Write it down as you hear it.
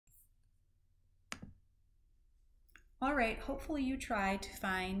All right, hopefully you try to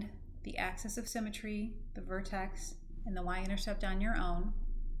find the axis of symmetry, the vertex, and the y-intercept on your own.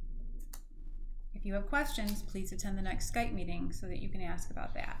 If you have questions, please attend the next Skype meeting so that you can ask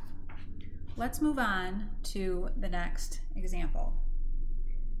about that. Let's move on to the next example.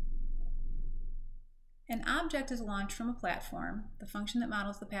 An object is launched from a platform. The function that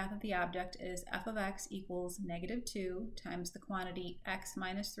models the path of the object is f of x equals -2 times the quantity x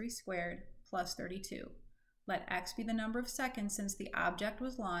minus 3 squared plus 32. Let x be the number of seconds since the object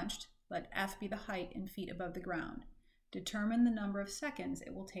was launched. Let f be the height in feet above the ground. Determine the number of seconds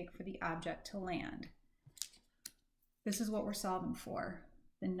it will take for the object to land. This is what we're solving for.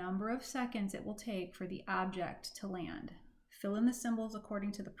 The number of seconds it will take for the object to land. Fill in the symbols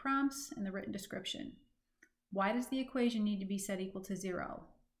according to the prompts in the written description. Why does the equation need to be set equal to 0?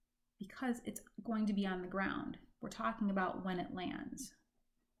 Because it's going to be on the ground. We're talking about when it lands.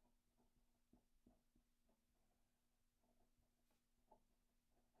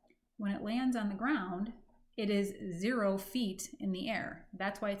 When it lands on the ground, it is 0 feet in the air.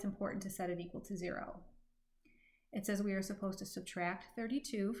 That's why it's important to set it equal to 0. It says we are supposed to subtract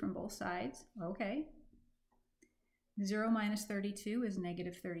 32 from both sides. Okay. 0 minus 32 is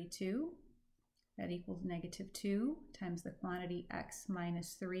 -32. That equals -2 times the quantity x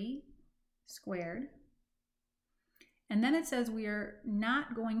minus 3 squared. And then it says we are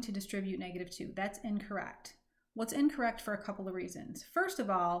not going to distribute -2. That's incorrect. What's incorrect for a couple of reasons. First of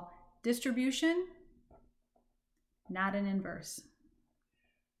all, distribution, not an inverse.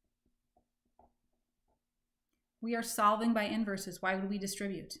 We are solving by inverses. Why would we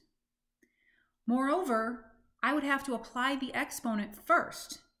distribute? Moreover, I would have to apply the exponent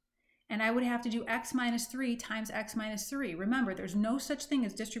first, and I would have to do x minus 3 times x minus 3. Remember, there's no such thing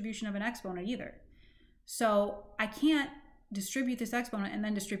as distribution of an exponent either. So I can't distribute this exponent and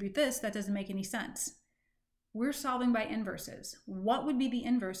then distribute this. That doesn't make any sense. We're solving by inverses. What would be the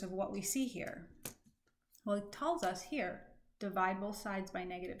inverse of what we see here? Well, it tells us here, divide both sides by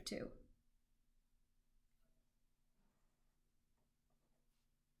 -2.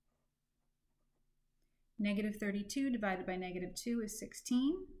 -32 divided by -2 is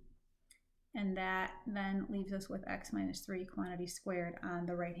 16. And that then leaves us with x minus 3 quantity squared on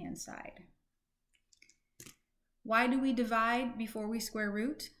the right-hand side. Why do we divide before we square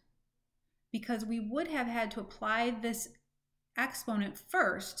root? Because we would have had to apply this exponent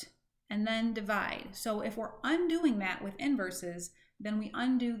first and then divide. So if we're undoing that with inverses, then we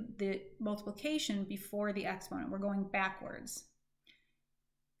undo the multiplication before the exponent. We're going backwards.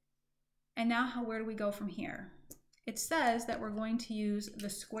 And now where do we go from here? It says that we're going to use the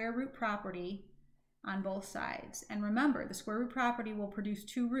square root property on both sides. And remember, the square root property will produce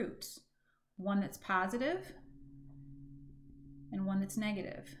two roots, one that's positive and one that's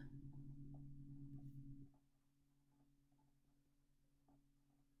negative.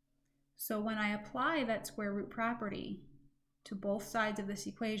 So when I apply that square root property to both sides of this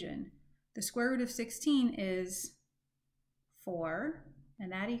equation, the square root of 16 is 4,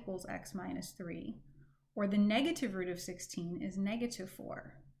 and that equals x minus 3. Or the negative root of 16 is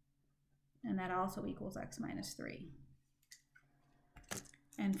 -4, and that also equals x minus 3.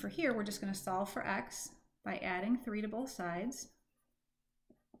 And for here, we're just going to solve for x by adding 3 to both sides.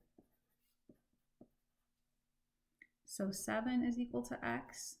 So 7 is equal to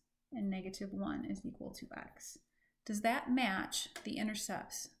x, and -1 is equal to x. Does that match the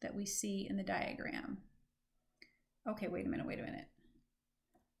intercepts that we see in the diagram? Okay, wait a minute.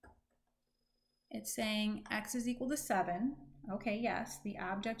 It's saying x is equal to 7. Okay, yes, the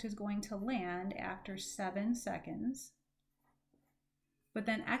object is going to land after 7 seconds. But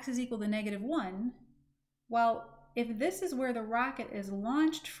then x is equal to -1. Well, if this is where the rocket is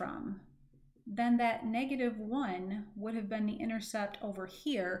launched from, then that -1 would have been the intercept over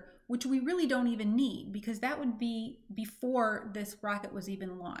here, which we really don't even need because that would be before this rocket was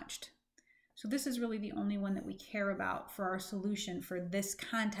even launched. So this is really the only one that we care about for our solution for this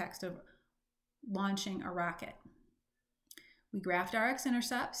context of launching a rocket. We graphed our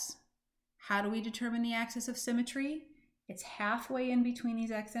x-intercepts. How do we determine the axis of symmetry? It's halfway in between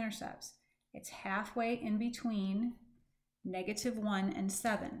these x-intercepts. It's halfway in between -1 and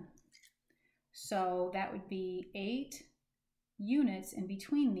 7. So that would be 8 units in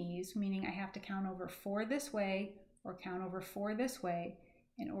between these, meaning I have to count over 4 this way or count over 4 this way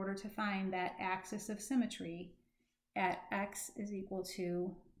in order to find that axis of symmetry at x is equal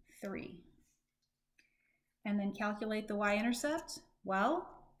to 3. And then calculate the y-intercept. Well,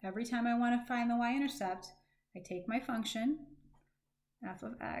 every time I want to find the y-intercept, I take my function, f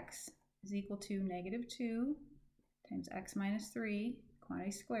of x is equal to -2 times x minus 3,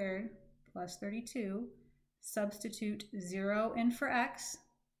 quantity squared, plus 32. substitute 0 in for x.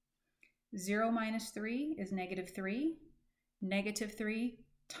 0 minus 3 is -3. -3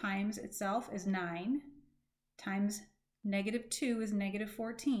 times itself is 9, times -2 is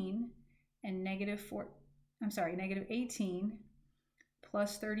 -14, and -18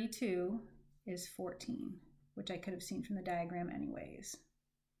 plus 32 is 14, which I could have seen from the diagram anyways.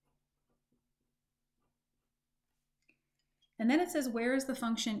 And then it says, where is the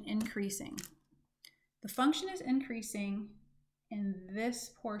function increasing? The function is increasing in this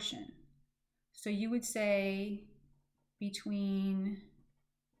portion. So you would say between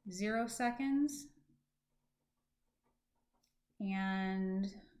 0 seconds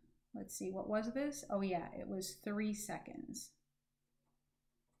and, let's see, what was this? Oh yeah, it was 3 seconds.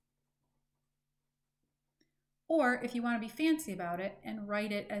 Or if you want to be fancy about it and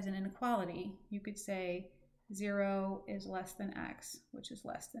write it as an inequality, you could say 0 is less than x, which is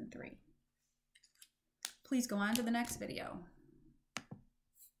less than 3. Please go on to the next video.